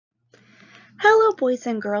Hello, boys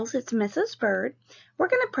and girls, it's Mrs. Bird. We're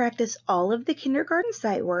going to practice all of the kindergarten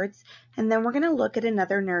sight words, and then we're going to look at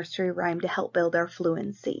another nursery rhyme to help build our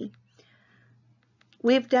fluency.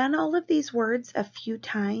 We've done all of these words a few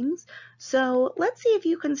times, so let's see if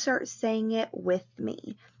you can start saying it with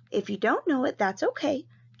me. If you don't know it, that's okay.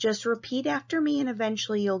 Just repeat after me and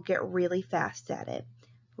eventually you'll get really fast at it.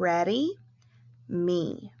 Ready?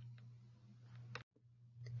 Me.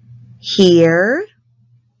 Here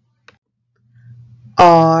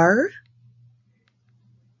are,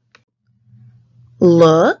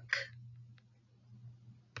 look,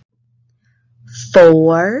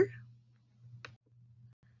 for,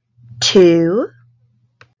 to,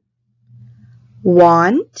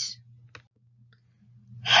 want,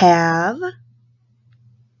 have,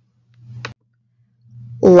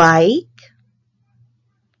 like,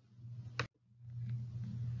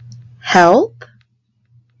 help,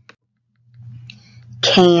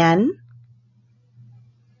 can,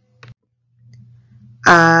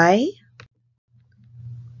 I,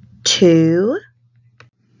 to,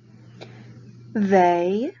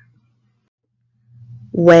 they,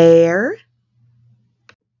 where,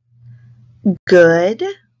 good,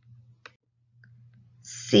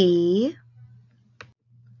 see,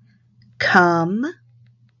 come,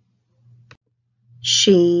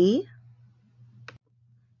 she,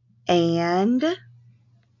 and,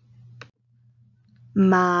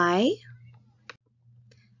 my,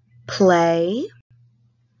 play,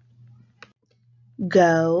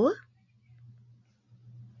 go,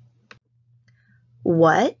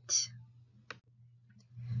 what,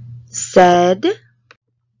 said,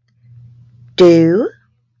 do,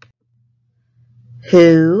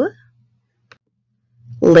 who,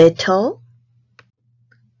 little,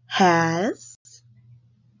 has,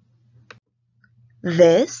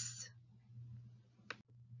 this,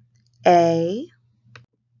 a,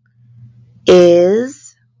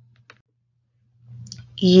 is,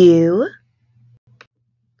 you,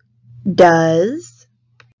 does,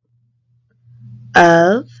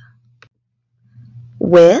 of,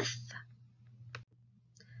 with,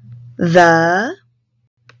 the,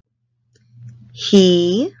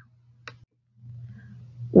 he,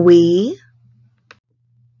 we,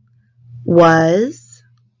 was.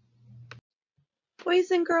 Boys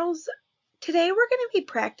and girls, today we're going to be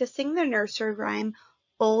practicing the nursery rhyme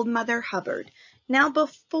Old Mother Hubbard. Now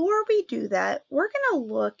before we do that, we're going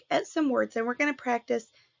to look at some words and we're going to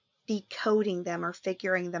practice decoding them or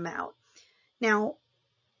figuring them out. Now,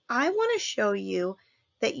 I want to show you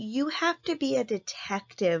that you have to be a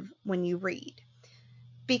detective when you read,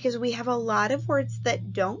 because we have a lot of words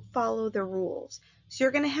that don't follow the rules. So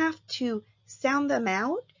you're going to have to sound them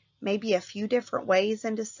out, maybe a few different ways,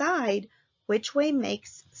 and decide which way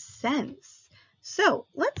makes sense. So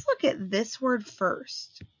let's look at this word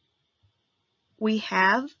first. We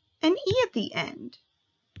have an E at the end.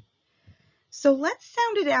 So let's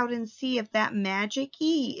sound it out and see if that magic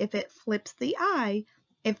E, if it flips the I,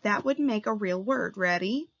 if that would make a real word.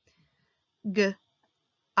 Ready? G,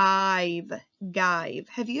 I've, give.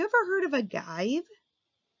 Have you ever heard of a give?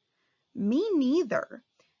 Me neither.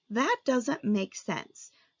 That doesn't make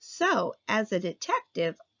sense. So as a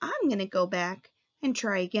detective, I'm going to go back and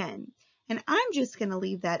try again. And I'm just going to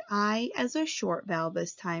leave that I as a short vowel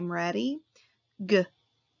this time. Ready? G,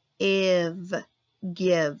 iv,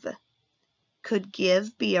 give. Could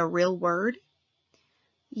give be a real word?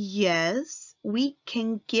 Yes, we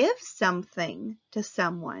can give something to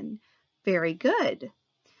someone. Very good.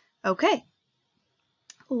 Okay,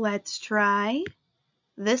 let's try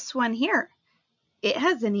this one here. It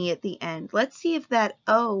has an E at the end. Let's see if that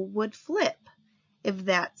O would flip, if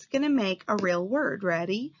that's going to make a real word.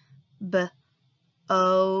 Ready? B-O-N,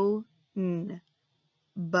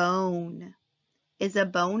 bone. Is a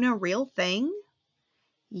bone a real thing?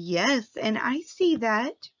 Yes, and I see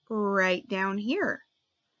that right down here.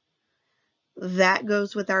 That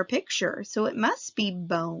goes with our picture, so it must be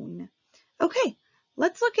bone. Okay,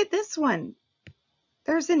 let's look at this one.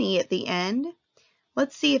 There's an E at the end.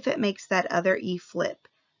 Let's see if it makes that other E flip.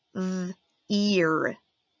 Ear.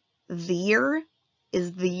 Their?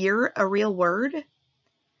 Is their a real word?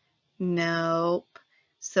 Nope.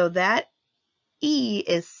 So that E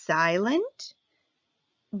is silent,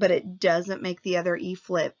 but it doesn't make the other E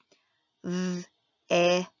flip.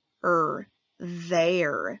 There.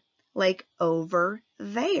 Like over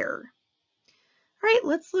there. All right,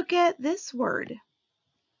 let's look at this word.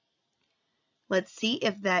 Let's see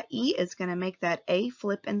if that E is going to make that A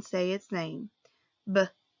flip and say its name.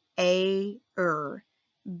 B-A-R,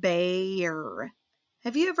 bear.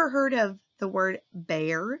 Have you ever heard of the word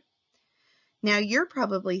bear? Now you're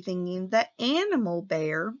probably thinking the animal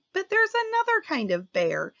bear, but there's another kind of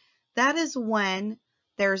bear. That is when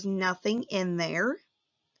there's nothing in there.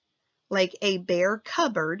 Like a bare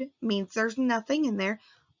cupboard means there's nothing in there.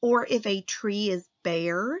 Or if a tree is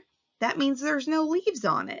bare, that means there's no leaves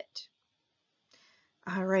on it.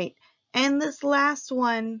 All right, and this last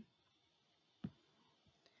one,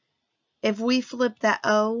 if we flip that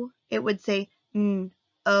O, it would say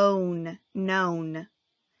own, known,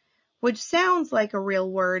 which sounds like a real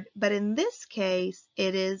word, but in this case,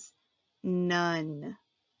 it is none.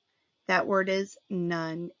 That word is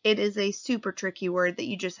none. It is a super tricky word that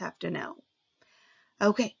you just have to know.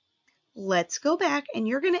 Okay, let's go back and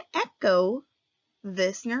you're going to echo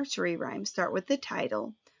this nursery rhyme. Start with the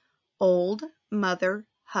title, Old Mother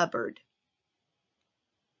Hubbard.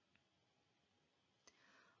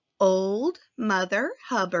 Old Mother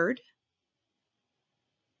Hubbard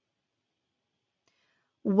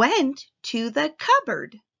went to the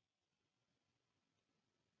cupboard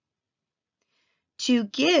to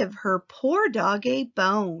give her poor dog a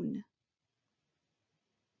bone.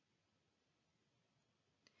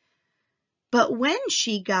 But when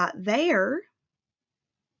she got there,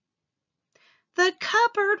 the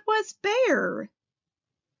cupboard was bare.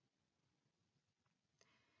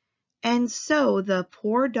 And so the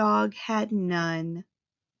poor dog had none.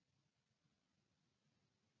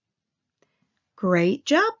 Great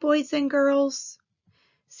job, boys and girls.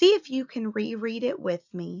 See if you can reread it with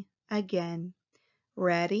me again.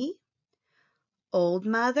 Ready? Old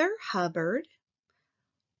Mother Hubbard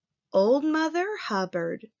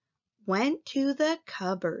went to the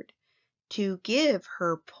cupboard to give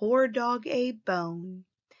her poor dog a bone.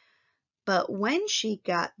 But when she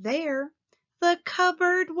got there, the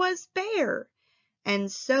cupboard was bare,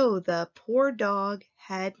 and so the poor dog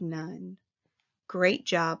had none. Great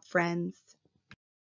job, friends.